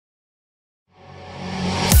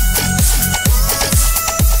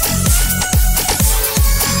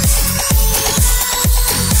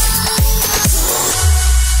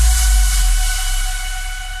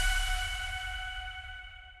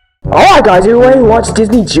Alright guys, are you ready to watch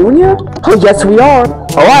Disney Junior? Oh yes we are.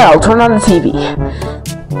 Alright, I'll turn on the TV.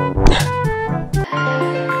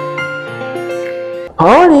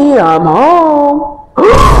 Honey, I'm home.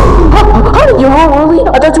 Honey, you're home early?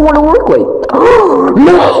 I thought you wanted to work late.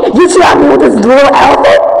 No, you trapped me with this little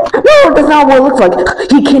outfit? No, that's not what it looks like.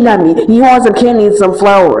 He kidnapped me. He wants some candy and some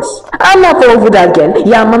flowers. I'm not falling for that again.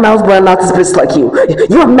 Yeah, I'm a mouse, but I'm not this bitch like you.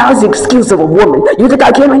 You're a mousy excuse of a woman. You think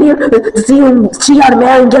I came in here to see you cheat out a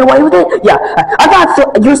man and get away with it? Yeah, I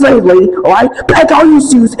got your slave lady, alright? Pack all your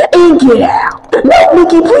shoes and get out. No,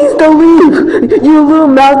 Mickey, please don't leave. You little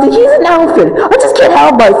mousy, he's an elephant. I just can't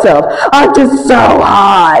help myself. I'm just so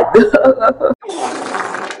hot.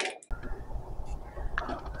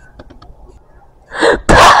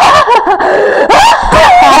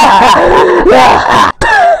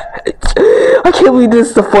 I can't believe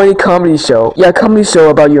this is a funny comedy show. Yeah, comedy show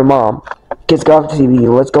about your mom. Kids, go off the TV.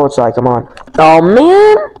 Let's go outside. Come on. Oh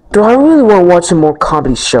man, do I really want to watch some more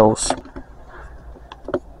comedy shows?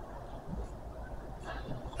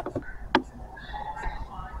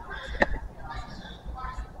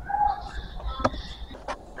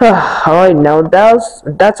 Alright, now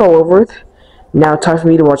that's all over. Now time for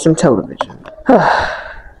me to watch some television.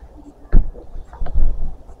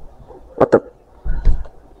 What the?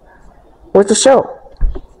 Where's the show?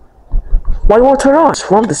 Why won't it turn on? What's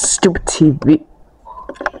wrong with this stupid TV?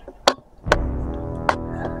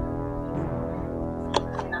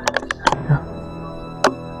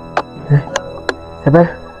 Hey, babe.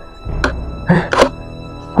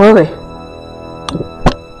 Where are they?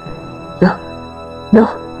 No.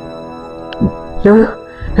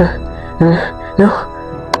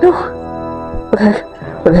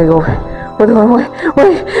 Okay, go away.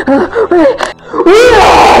 Wait.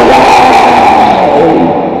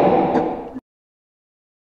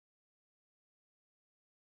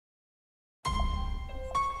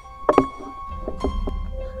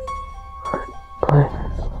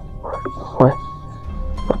 What?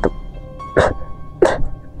 What the?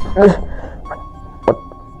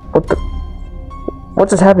 What the? What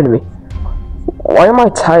just happened to me? Why am I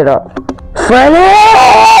tied up? Freddy!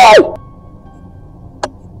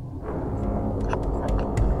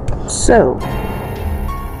 So,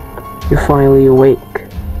 you're finally awake.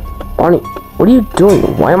 Bonnie, what are you doing?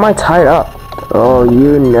 Why am I tied up? Oh,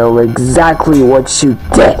 you know exactly what you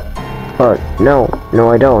did. No,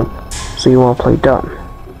 I don't. So you want to play dumb?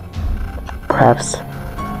 Perhaps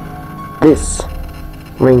this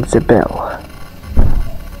rings a bell.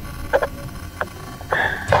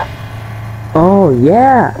 Oh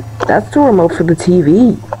yeah, that's the remote for the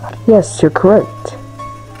TV. Yes, you're correct.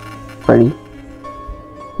 Buddy,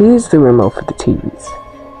 here's the remote for the TVs.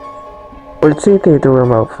 Or it's either the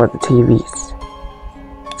remote for the TVs.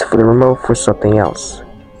 It's for the remote for something else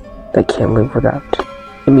that can't live without.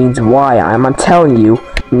 It means why I'm telling you.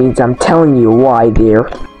 It means I'm telling you why there.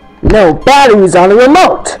 No batteries on the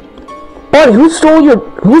remote. Buddy, who stole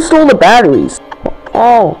the batteries?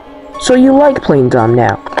 Oh, so you like playing dumb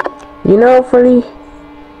now? You know, Freddy,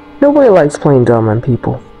 nobody likes playing dumb on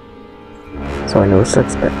people. So I know it's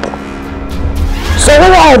suspect. So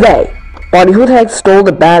who are they? Buddy, who the heck stole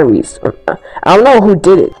the batteries? I don't know who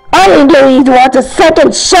did it. I didn't get you to watch a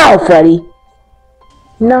second show, Freddy!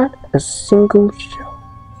 Not a single show.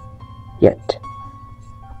 Yet.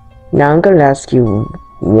 Now I'm gonna ask you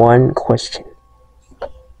one question.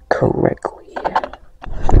 Correctly.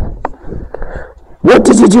 What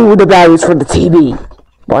did you do with the batteries for the TV?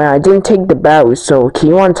 Boy, I didn't take the batteries, so can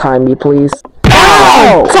you untie me, please?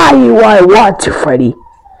 I'll tie you what I want to, Freddy.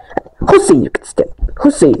 Who said you can sit?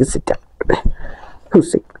 Who said you can sit down? Who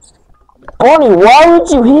said you can sit down? Bonnie, why would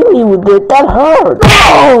you hit me with it? That hurt.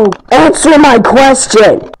 No! Answer my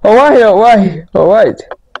question! Alright.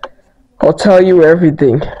 I'll tell you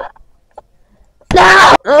everything.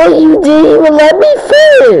 No! Oh, you didn't even let me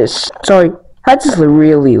finish! Sorry, I just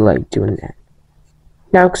really like doing that.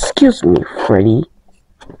 Now, excuse me, Freddy.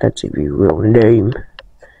 That's your real name.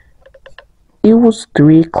 It was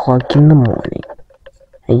 3 o'clock in the morning,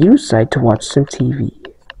 and you decided to watch some TV.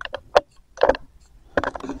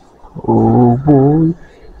 Oh boy,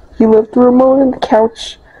 you left the remote on the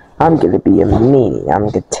couch. I'm gonna be a meanie. I'm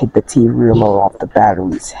gonna take the TV remote off the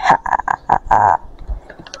batteries. Ha ha ha.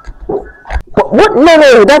 What?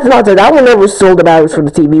 No, that's not it. I will never steal the batteries for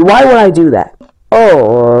the TV. Why would I do that?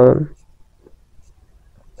 Oh,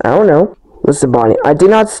 I don't know. Listen, Bonnie, I did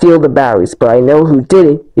not steal the batteries, but I know who did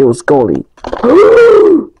it. It was Goldie.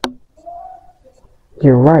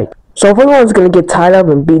 You're right. So if anyone's gonna get tied up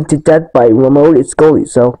and beaten to death by remote, it's Goldie,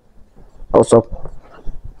 so... Also,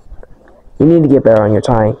 you need to get better on your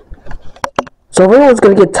tying. So if anyone's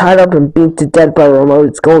gonna get tied up and beat to death by a remote,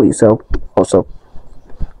 it's Goldie, so also.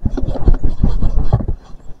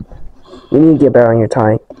 You need to get better on your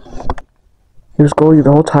tying. He was Goldie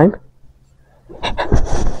the whole time?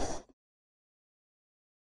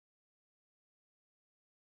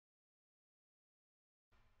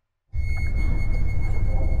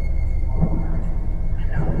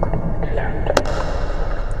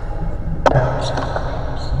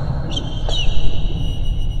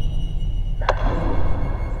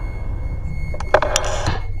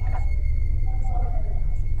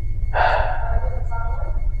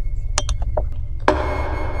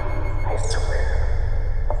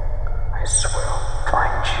 I swear I'll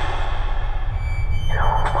find you. And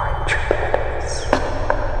I'll find your batteries.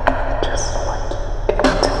 Just like you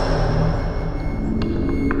did.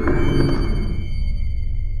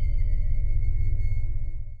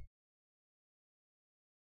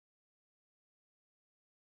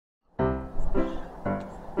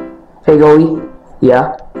 Hey Goldie?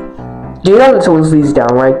 Yeah? Do you know that someone's leads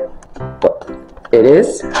down, right? What? It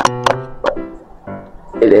is?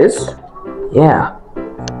 It is? Yeah.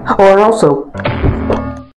 Oh, and also...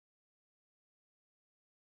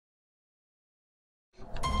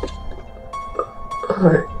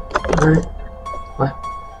 Alright.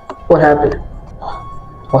 What happened?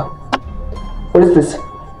 What? What is this?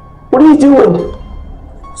 What are you doing?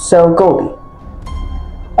 So, Goldie,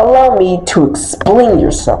 allow me to explain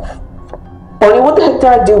yourself. Bonnie, what the heck did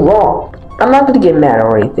I do wrong? I'm not gonna get mad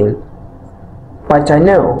or anything. But I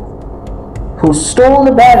know who stole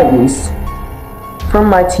the batteries from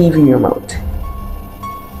my TV remote.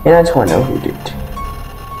 And I just wanna know who did.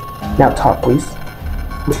 Now talk, please.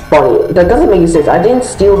 Bonnie, that doesn't make any sense. I didn't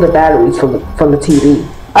steal the batteries from the TV.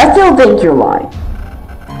 I still think you're lying.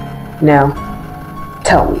 Now,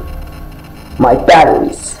 tell me. My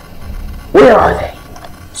batteries. Where are they?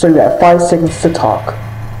 So you have 5 seconds to talk.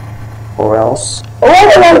 Or else...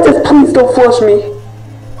 Oh, just please don't flush me!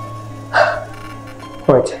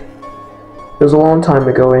 Right. It was a long time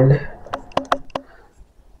ago and...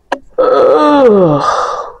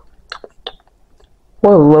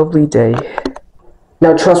 What a lovely day.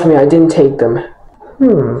 Now trust me, I didn't take them.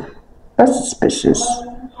 That's suspicious.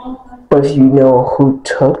 But if you know who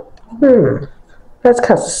took... that's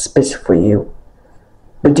kind of suspicious for you.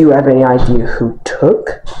 But do you have any idea who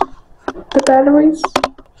took the batteries?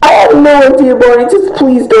 I have no idea, Barney. Just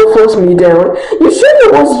please don't force me down. You sure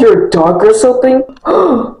it was your dog or something?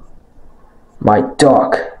 My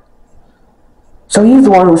dog. So he's the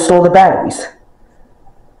one who stole the batteries.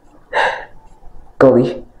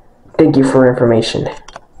 Goldie, thank you for information.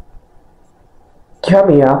 Can you help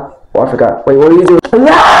me out? Oh, I forgot. Wait, what are you doing?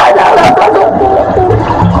 No!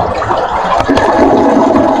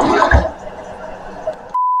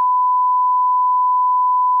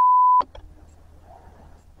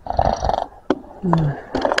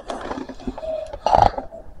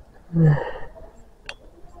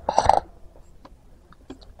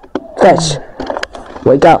 Fetch.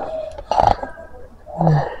 Wake up.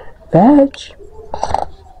 Fetch.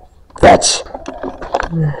 Fetch.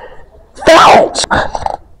 Fetch!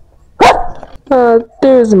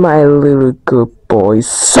 There's my little good boy.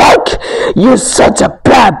 Suck! You're such a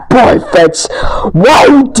bad boy, Fetch. Why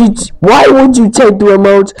would you take the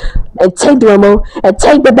remote and take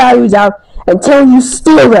the batteries out until you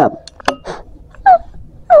steal them?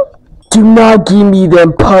 Do not give me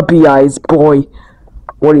them puppy eyes, boy.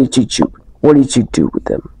 What did you do? What did you do with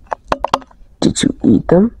them? Did you eat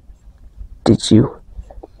them? Did you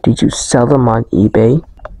sell them on eBay?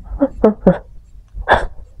 No,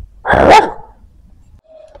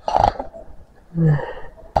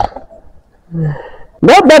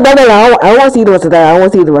 I don't want to see the rest of that. I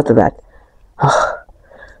want to see the rest of that.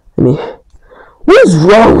 What is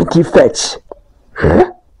wrong with you, Fetch?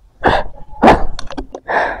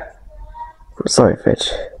 I'm sorry,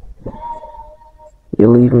 Fetch. You're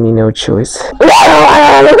leaving me no choice. Okay,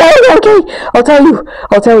 I'll tell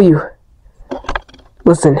you.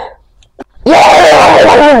 Listen.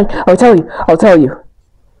 I'll tell you.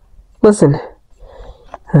 Listen.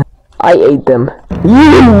 I ate them.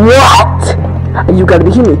 You what? You gotta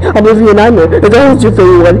be kidding me. I'm living a nightmare. It's always your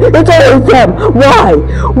favorite one. It's always them. Why?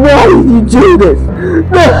 Why did you do this?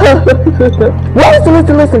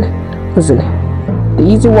 Listen. The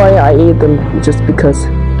reason why I ate them is just because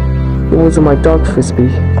it wasn't my dog frisbee.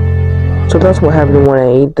 So that's what happened when I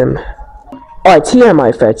ate them. Alright,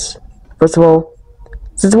 TMI, Fetch. First of all,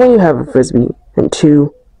 since when you have a frisbee? And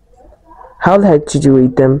 2, how the heck did you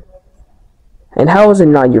eat them? And how was it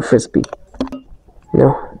not your frisbee?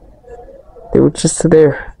 No, they were just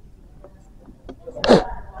there.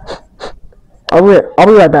 I'll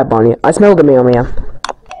be right back, Bonnie. I smell the mailman.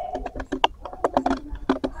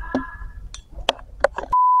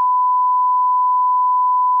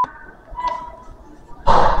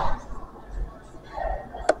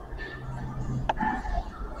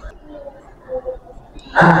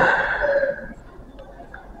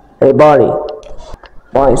 Hey, Bonnie.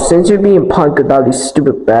 Bonnie, since you're being punk about these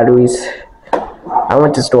stupid batteries, I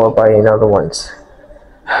went to store buy another ones.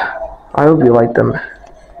 I hope you like them.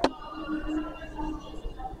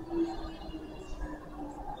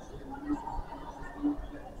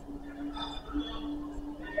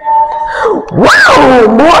 Wow!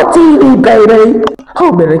 More TV, baby!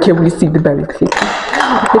 Oh man, I can't wait to see the belly.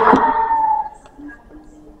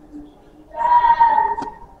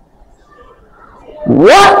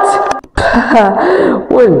 What?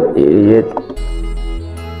 What an idiot.